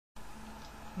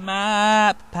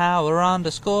Map power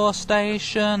underscore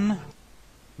station.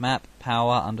 Map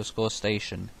power underscore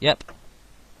station. Yep.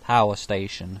 Power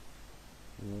station.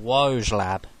 Woj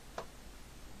lab.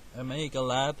 Omega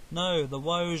lab. No, the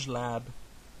Woj lab.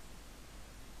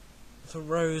 The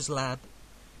Rose lab.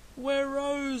 Where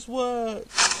Rose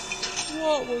works.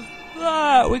 What was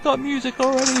that? We got music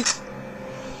already.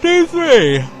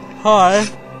 D3. Hi.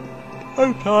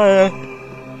 I'm tired.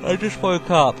 I just woke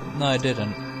up. No, I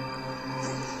didn't.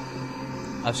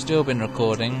 I've still been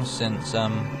recording since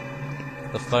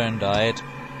the phone died.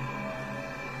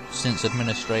 Since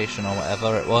administration or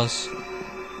whatever it was.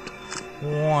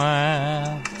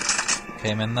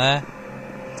 Came in there.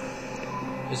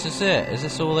 Is this it? Is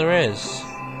this all there is?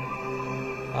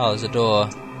 Oh, there's a door.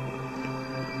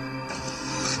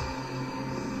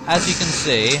 As you can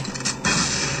see...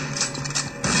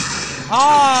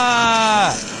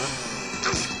 Ah!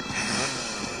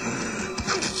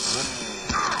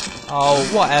 Oh,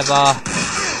 whatever.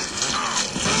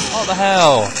 What the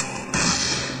hell?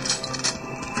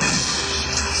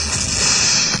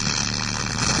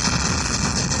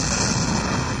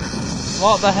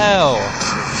 What the hell?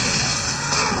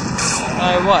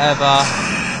 Oh, whatever.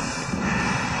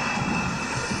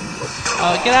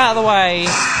 Oh, get out of the way!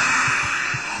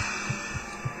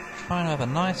 Trying to have a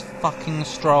nice fucking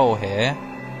stroll here.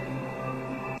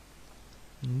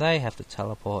 And they have to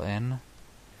teleport in.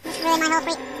 Just ruined my whole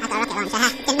freak. I've got a rocket launcher, huh?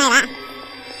 Didn't know that.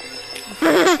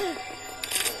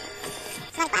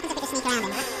 So what happens if we just sneak around him?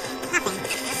 Nothing.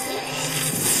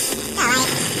 Go away.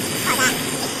 What was that?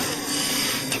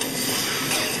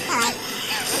 Go away.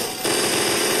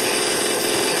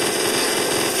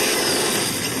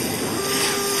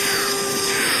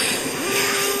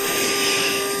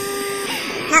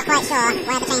 Not quite sure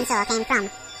where the chainsaw came from.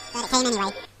 But it came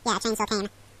anyway. Yeah, chainsaw came.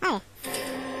 Oh.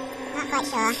 Not quite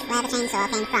sure where the chainsaw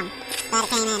came from. But it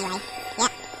came anyway.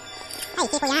 Yep. Hey,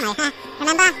 keep all your ammo, huh?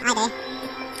 Remember? I do.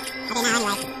 I do now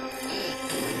anyway.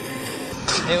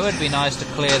 It would be nice to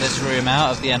clear this room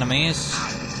out of the enemies.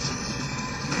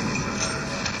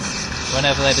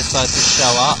 Whenever they decide to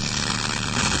show up.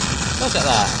 Look at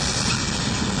that.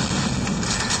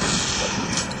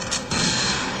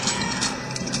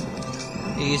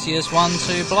 Easy as 1,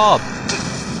 2, blob.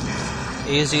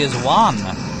 Easy as 1.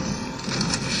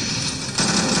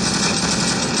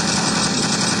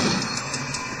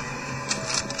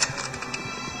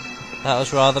 That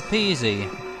was rather peasy.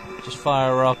 Just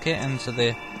fire a rocket into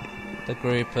the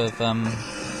group of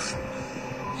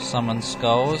summoned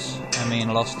skulls. I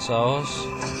mean lost souls.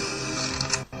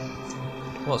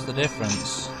 What's the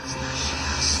difference?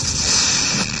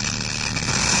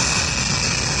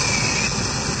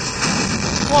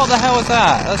 What the hell was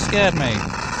that? That scared me.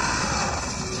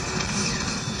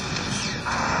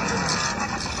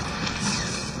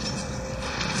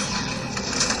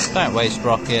 Don't waste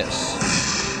rockets.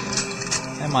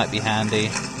 They might be handy.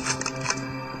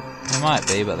 They might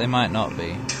be, but they might not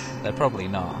be. They're probably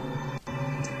not.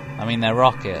 I mean, they're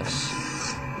rockets.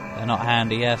 They're not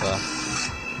handy ever.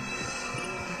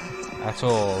 At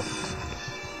all.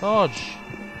 Dodge!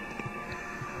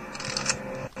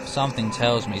 Something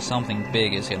tells me something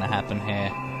big is going to happen here.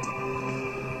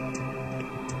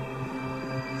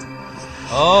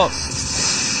 Oh!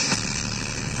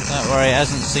 Don't worry, it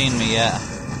hasn't seen me yet.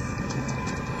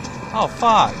 Oh,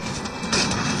 fuck!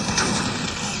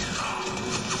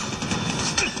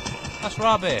 That's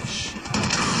rubbish.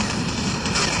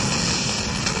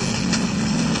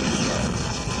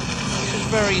 This is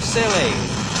very silly.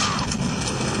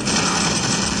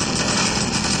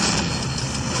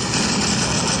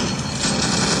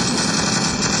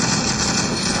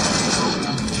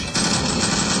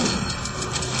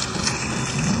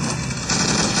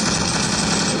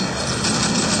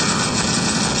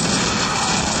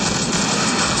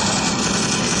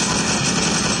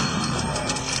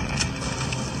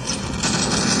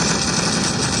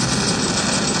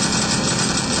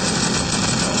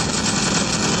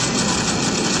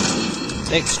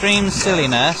 Extreme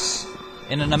silliness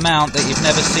in an amount that you've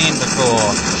never seen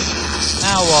before.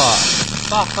 Now what?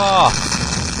 Fuck off!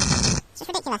 It's just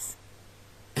ridiculous.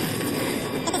 Did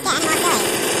this get any more silly?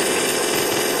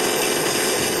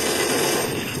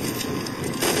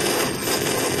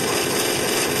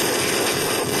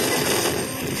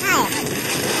 No!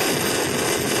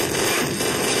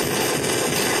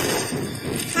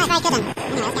 No, very good then.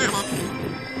 Anyway, let's get out of here.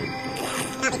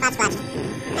 Can't be fudge fudge.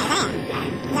 No, is that it?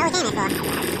 Is that all we came here for?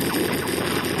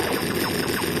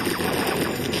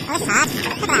 Oh, this is hard.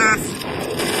 Look at that arse.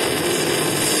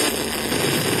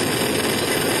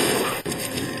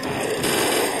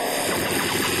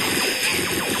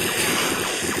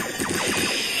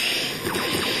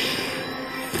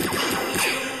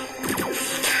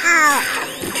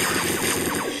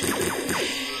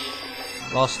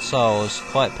 Lost Souls,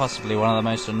 quite possibly one of the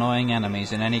most annoying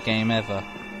enemies in any game ever.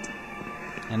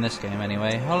 In this game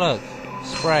anyway. Oh look,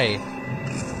 spray.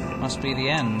 Must be the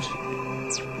end.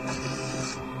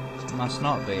 Must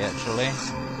not be actually.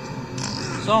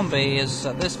 Zombie is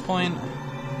at this point...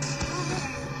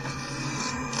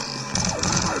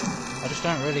 I just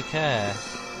don't really care.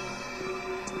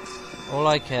 All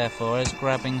I care for is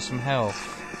grabbing some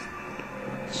health.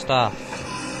 Stuff.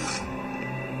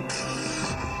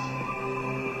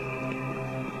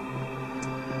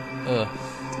 Ugh.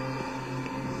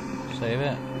 Save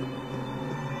it.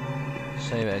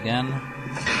 Save it again.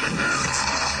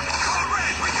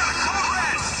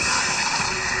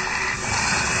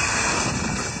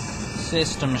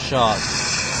 System shock.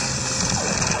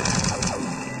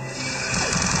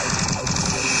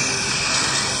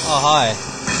 Oh, hi.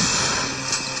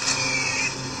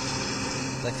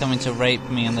 They're coming to rape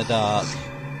me in the dark.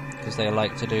 Because they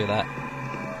like to do that,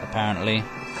 apparently.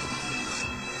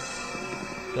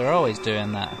 They're always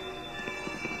doing that.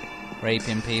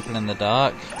 Raping people in the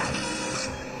dark.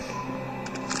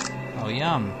 Oh,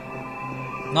 yum.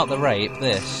 Not the rape,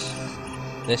 this.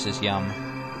 This is yum.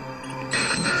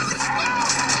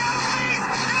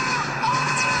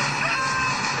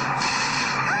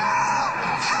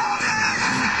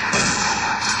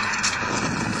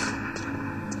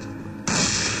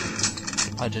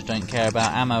 I just don't care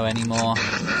about ammo anymore.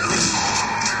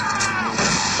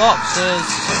 Boxes!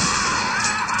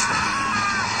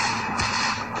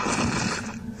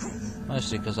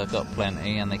 Mostly because I've got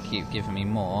plenty and they keep giving me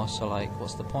more, so like,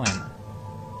 what's the point?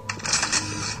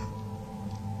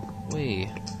 Wee.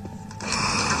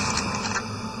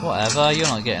 Whatever, you're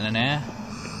not getting in here.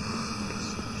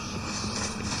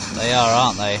 They are,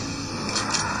 aren't they?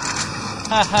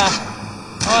 Haha!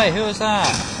 Oi, who was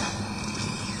that?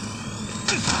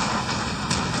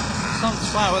 Some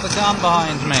twat with a gun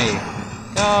behind me!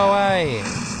 Go away!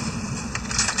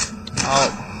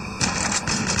 Oh.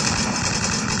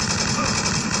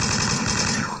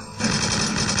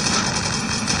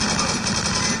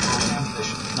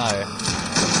 No.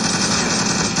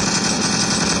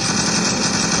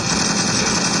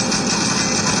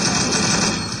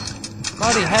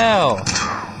 Bloody hell!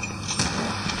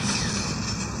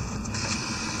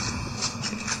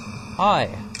 Hi.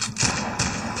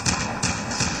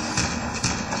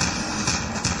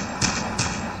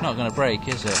 It's not gonna break,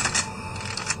 is it?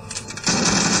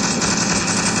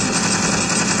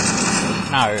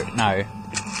 No, no.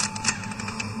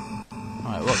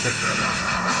 Alright, what could...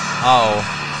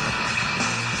 Oh.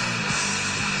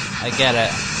 I get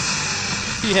it.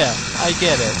 Yeah, I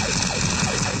get it.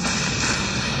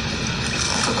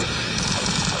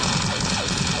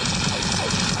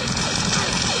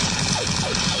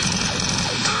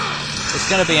 It's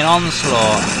gonna be an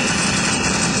onslaught.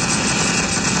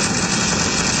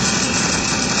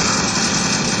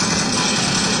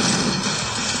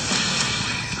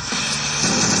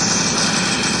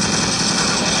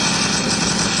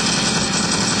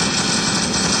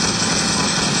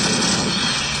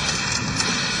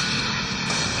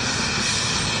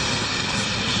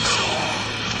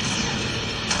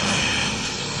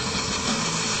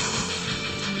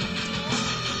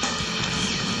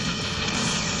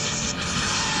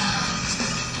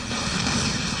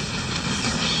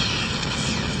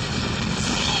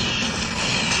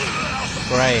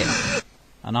 Great.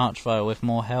 An Archvile with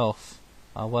more health.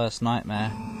 Our worst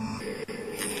nightmare.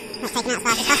 Let's take him out as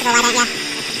fast as possible, why don't ya?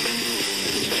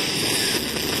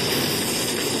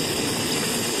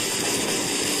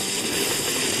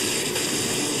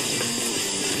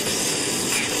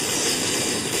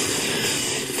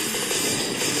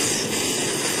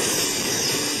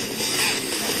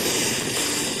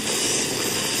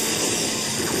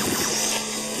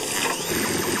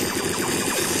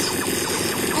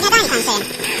 He's gonna die anytime soon.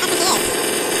 I think he is.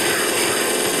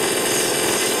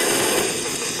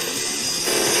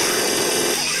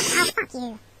 Oh, fuck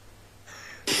you. Oh,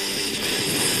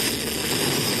 sorry.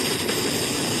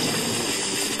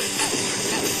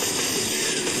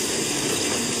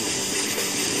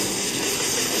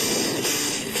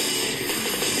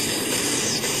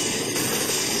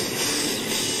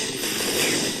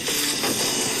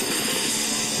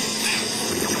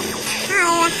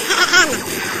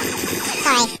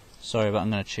 Sorry, but I'm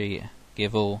gonna cheat.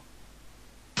 Give all.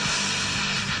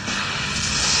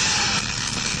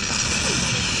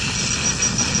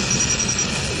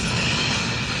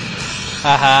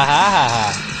 Ha ha ha ha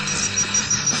ha.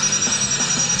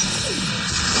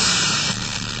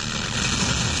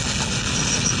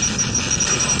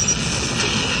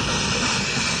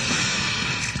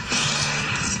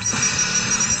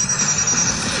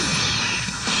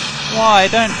 Why?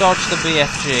 Don't dodge the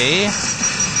BFG.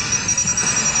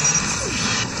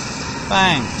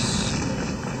 Thanks.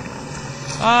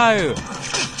 Oh!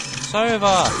 It's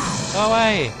over! Go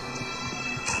away!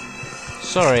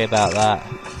 Sorry about that.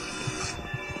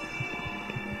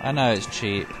 I know it's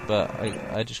cheap, but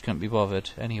I just couldn't be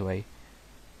bothered. Anyway.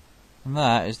 And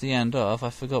that is the end of, I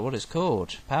forgot what it's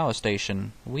called. Power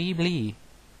Station. Weebly.